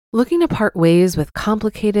Looking to part ways with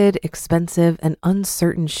complicated, expensive, and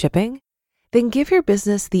uncertain shipping? Then give your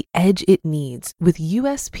business the edge it needs with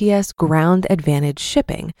USPS Ground Advantage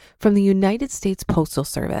shipping from the United States Postal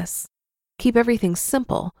Service. Keep everything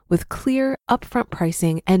simple with clear, upfront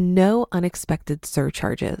pricing and no unexpected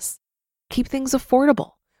surcharges. Keep things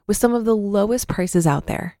affordable with some of the lowest prices out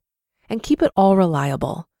there. And keep it all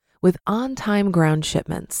reliable with on-time ground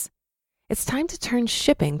shipments. It's time to turn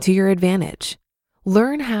shipping to your advantage.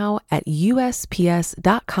 Learn how at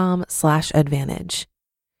USPS.com/advantage.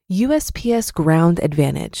 USPS Ground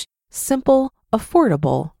Advantage. Simple,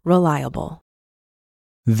 affordable, reliable.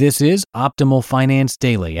 This is Optimal Finance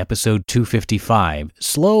Daily, episode 255,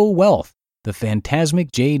 Slow Wealth, the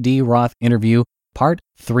Fantasmic J.D. Roth interview, part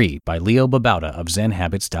 3 by Leo Babauta of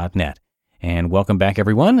ZenHabits.net. And welcome back,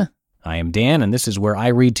 everyone. I am Dan, and this is where I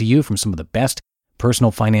read to you from some of the best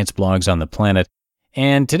personal finance blogs on the planet.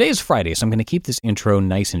 And today is Friday, so I'm going to keep this intro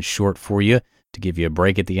nice and short for you to give you a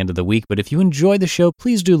break at the end of the week. But if you enjoy the show,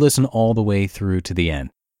 please do listen all the way through to the end.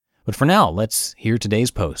 But for now, let's hear today's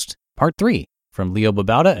post, part 3 from Leo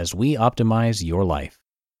Babauta as we optimize your life.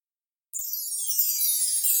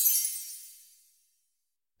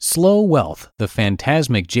 Slow Wealth, the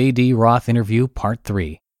Fantasmic J.D. Roth interview, part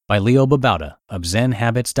 3 by Leo Babauta of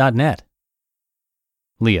ZenHabits.net.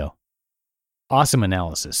 Leo. Awesome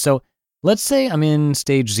analysis. So let's say I'm in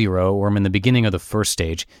stage 0 or I'm in the beginning of the first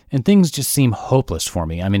stage and things just seem hopeless for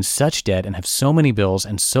me. I'm in such debt and have so many bills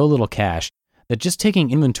and so little cash that just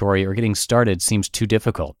taking inventory or getting started seems too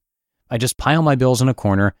difficult. I just pile my bills in a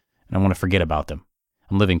corner and I want to forget about them.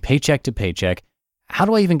 I'm living paycheck to paycheck. How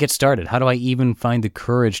do I even get started? How do I even find the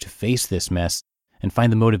courage to face this mess and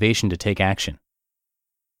find the motivation to take action?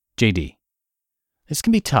 JD. This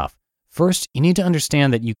can be tough. First, you need to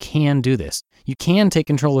understand that you can do this. You can take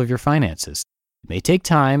control of your finances. It may take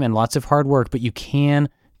time and lots of hard work, but you can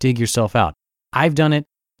dig yourself out. I've done it,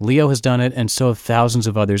 Leo has done it, and so have thousands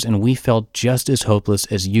of others, and we felt just as hopeless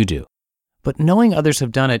as you do. But knowing others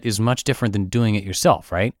have done it is much different than doing it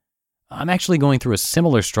yourself, right? I'm actually going through a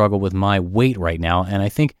similar struggle with my weight right now, and I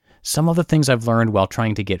think some of the things I've learned while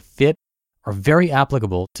trying to get fit are very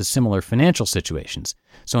applicable to similar financial situations.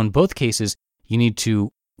 So in both cases, you need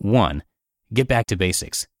to 1. Get back to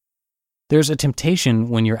basics. There's a temptation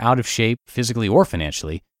when you're out of shape, physically or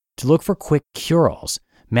financially, to look for quick cure-alls,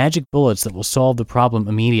 magic bullets that will solve the problem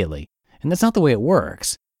immediately. And that's not the way it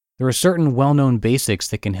works. There are certain well-known basics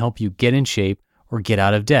that can help you get in shape or get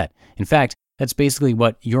out of debt. In fact, that's basically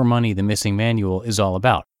what Your Money, the Missing Manual is all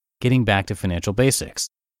about, getting back to financial basics.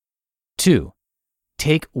 2.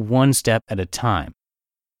 Take one step at a time.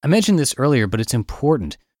 I mentioned this earlier, but it's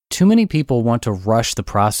important. Too many people want to rush the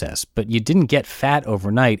process, but you didn't get fat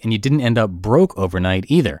overnight and you didn't end up broke overnight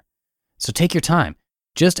either. So take your time.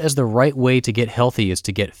 Just as the right way to get healthy is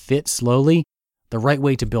to get fit slowly, the right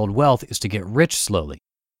way to build wealth is to get rich slowly.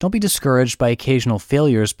 Don't be discouraged by occasional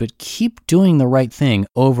failures, but keep doing the right thing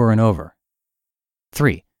over and over.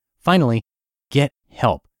 3. Finally, get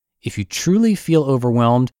help. If you truly feel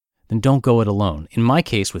overwhelmed, then don't go it alone. In my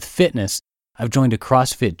case with fitness, I've joined a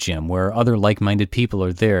CrossFit gym where other like-minded people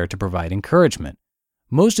are there to provide encouragement.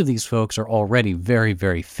 Most of these folks are already very,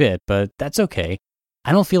 very fit, but that's okay.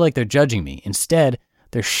 I don't feel like they're judging me. Instead,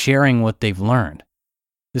 they're sharing what they've learned.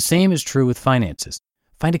 The same is true with finances.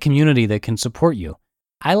 Find a community that can support you.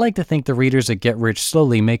 I like to think the readers at Get Rich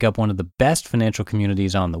Slowly make up one of the best financial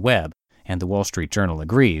communities on the web, and the Wall Street Journal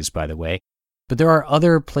agrees, by the way. But there are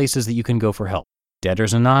other places that you can go for help.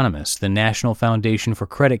 Debtors Anonymous, the National Foundation for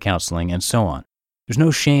Credit Counseling, and so on. There's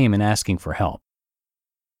no shame in asking for help.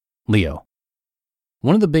 Leo.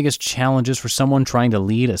 One of the biggest challenges for someone trying to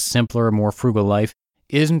lead a simpler, more frugal life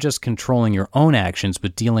isn't just controlling your own actions,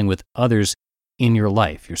 but dealing with others in your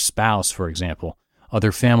life. Your spouse, for example,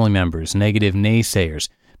 other family members, negative naysayers,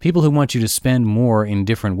 people who want you to spend more in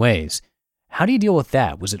different ways. How do you deal with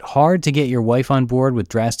that? Was it hard to get your wife on board with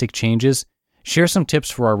drastic changes? Share some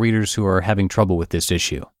tips for our readers who are having trouble with this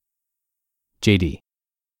issue. JD.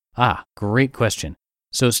 Great question.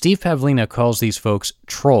 So Steve Pavlina calls these folks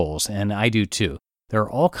trolls, and I do too. There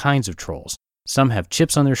are all kinds of trolls. Some have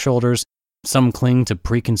chips on their shoulders, some cling to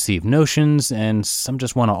preconceived notions, and some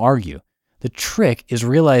just want to argue. The trick is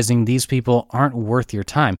realizing these people aren't worth your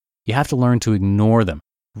time. You have to learn to ignore them.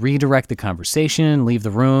 Redirect the conversation, leave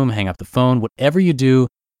the room, hang up the phone. Whatever you do,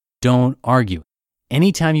 don't argue.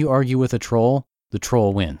 Anytime you argue with a troll, the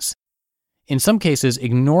troll wins. In some cases,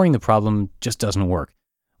 ignoring the problem just doesn't work.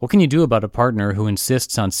 What can you do about a partner who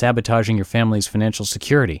insists on sabotaging your family's financial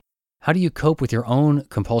security? How do you cope with your own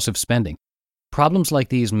compulsive spending? Problems like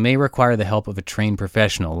these may require the help of a trained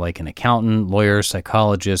professional like an accountant, lawyer,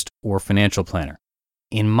 psychologist, or financial planner.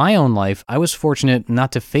 in my own life, I was fortunate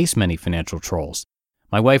not to face many financial trolls.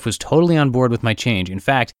 My wife was totally on board with my change. In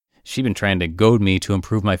fact, she'd been trying to goad me to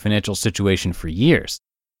improve my financial situation for years.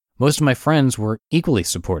 Most of my friends were equally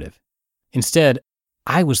supportive. Instead,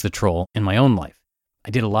 I was the troll in my own life.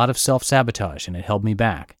 I did a lot of self-sabotage, and it held me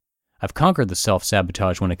back. I've conquered the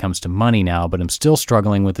self-sabotage when it comes to money now, but I'm still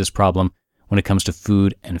struggling with this problem when it comes to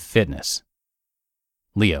food and fitness.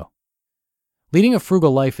 Leo. Leading a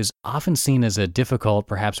frugal life is often seen as a difficult,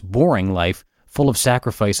 perhaps boring life, full of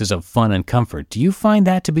sacrifices of fun and comfort. Do you find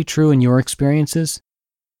that to be true in your experiences?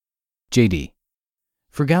 JD.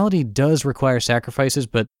 Frugality does require sacrifices,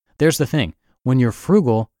 but there's the thing. When you're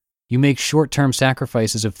frugal, you make short-term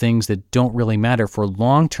sacrifices of things that don't really matter for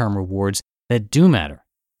long-term rewards that do matter.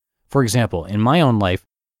 For example, in my own life,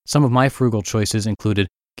 some of my frugal choices included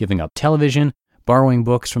giving up television, borrowing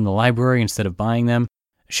books from the library instead of buying them,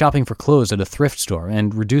 shopping for clothes at a thrift store,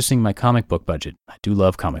 and reducing my comic book budget. I do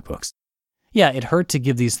love comic books. Yeah, it hurt to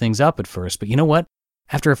give these things up at first, but you know what?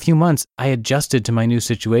 After a few months, I adjusted to my new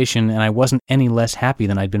situation and I wasn't any less happy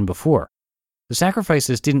than I'd been before. The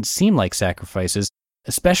sacrifices didn't seem like sacrifices,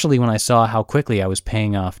 especially when I saw how quickly I was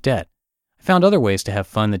paying off debt. I found other ways to have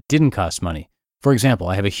fun that didn't cost money. For example,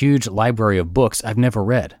 I have a huge library of books I've never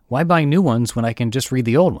read. Why buy new ones when I can just read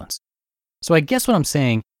the old ones? So I guess what I'm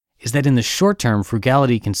saying is that in the short term,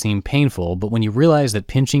 frugality can seem painful, but when you realize that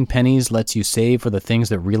pinching pennies lets you save for the things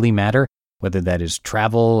that really matter, whether that is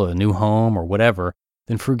travel, a new home, or whatever,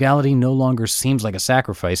 then frugality no longer seems like a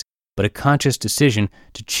sacrifice, but a conscious decision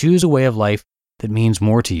to choose a way of life that means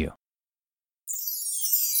more to you.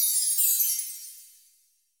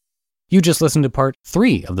 You just listened to part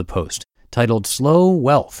 3 of the post, titled Slow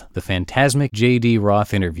Wealth, the Fantasmic J.D.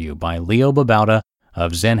 Roth interview by Leo Babauta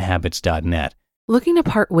of ZenHabits.net. Looking to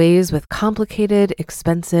part ways with complicated,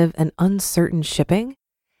 expensive, and uncertain shipping?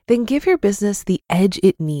 Then give your business the edge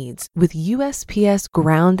it needs with USPS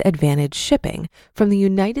Ground Advantage shipping from the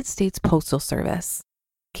United States Postal Service.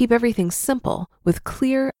 Keep everything simple with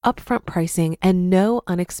clear, upfront pricing and no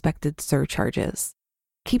unexpected surcharges.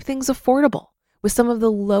 Keep things affordable with some of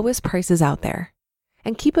the lowest prices out there.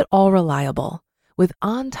 And keep it all reliable with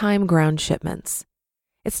on-time ground shipments.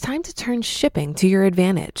 It's time to turn shipping to your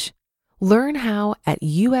advantage. Learn how at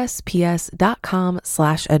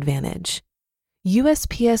USPS.com/advantage.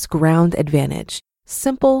 USPS Ground Advantage.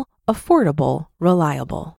 Simple, affordable,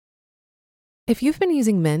 reliable. If you've been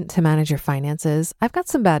using Mint to manage your finances, I've got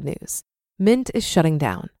some bad news. Mint is shutting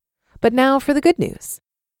down. But now for the good news.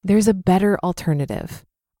 There's a better alternative.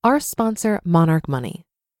 Our sponsor, Monarch Money.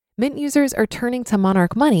 Mint users are turning to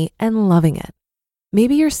Monarch Money and loving it.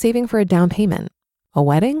 Maybe you're saving for a down payment, a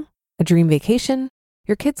wedding, a dream vacation,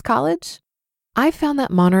 your kid's college. I've found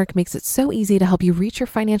that Monarch makes it so easy to help you reach your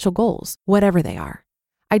financial goals, whatever they are.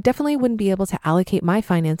 I definitely wouldn't be able to allocate my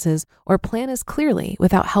finances or plan as clearly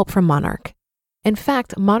without help from Monarch. In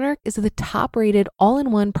fact, Monarch is the top-rated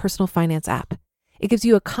all-in-one personal finance app. It gives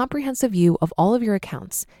you a comprehensive view of all of your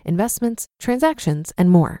accounts, investments, transactions, and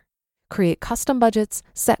more. Create custom budgets,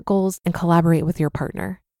 set goals, and collaborate with your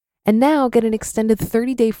partner. And now get an extended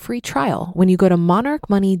 30-day free trial when you go to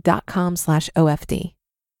monarchmoney.com/OFD.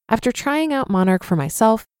 After trying out Monarch for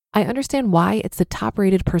myself, I understand why it's the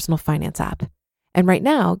top-rated personal finance app. And right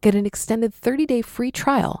now, get an extended 30-day free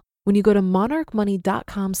trial when you go to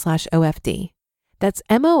monarchmoney.com/OFD. That's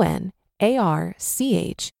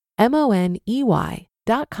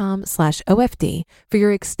monarchmoney.com/OFD for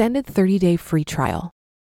your extended 30-day free trial.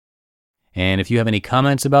 And if you have any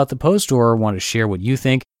comments about the post or want to share what you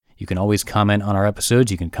think, you can always comment on our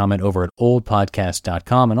episodes. You can comment over at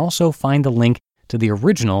oldpodcast.com and also find the link to the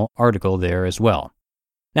original article there as well.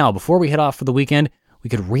 Now, before we head off for the weekend, we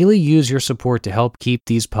could really use your support to help keep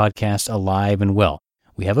these podcasts alive and well.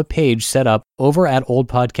 We have a page set up over at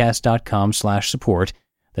oldpodcast.com/support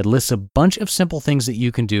that lists a bunch of simple things that you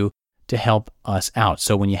can do to help us out.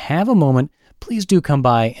 So when you have a moment, please do come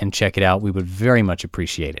by and check it out. We would very much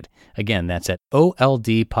appreciate it. Again, that's at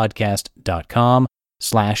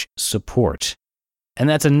oldpodcast.com/support. And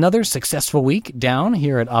that's another successful week down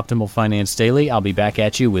here at Optimal Finance Daily. I'll be back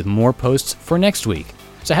at you with more posts for next week.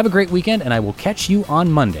 So have a great weekend, and I will catch you on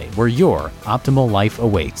Monday, where your optimal life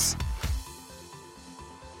awaits.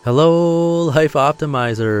 Hello, Life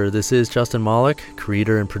Optimizer. This is Justin Malik,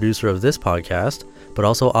 creator and producer of this podcast, but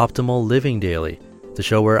also Optimal Living Daily, the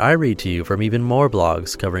show where I read to you from even more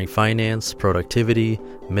blogs covering finance, productivity,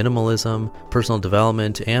 minimalism, personal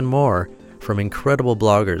development, and more, from incredible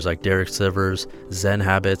bloggers like Derek Sivers, Zen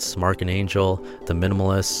Habits, Mark and Angel, The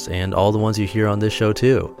Minimalists, and all the ones you hear on this show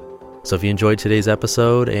too. So if you enjoyed today's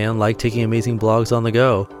episode and like taking amazing blogs on the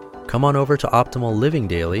go, come on over to Optimal Living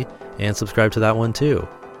Daily and subscribe to that one too.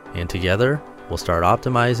 And together, we'll start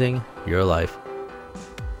optimizing your life.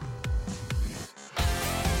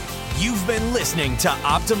 You've been listening to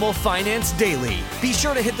Optimal Finance Daily. Be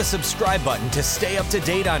sure to hit the subscribe button to stay up to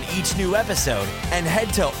date on each new episode and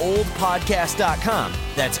head to oldpodcast.com.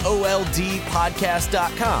 That's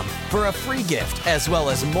OLDpodcast.com for a free gift as well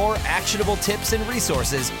as more actionable tips and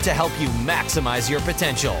resources to help you maximize your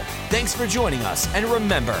potential. Thanks for joining us, and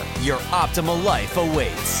remember, your optimal life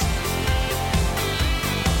awaits.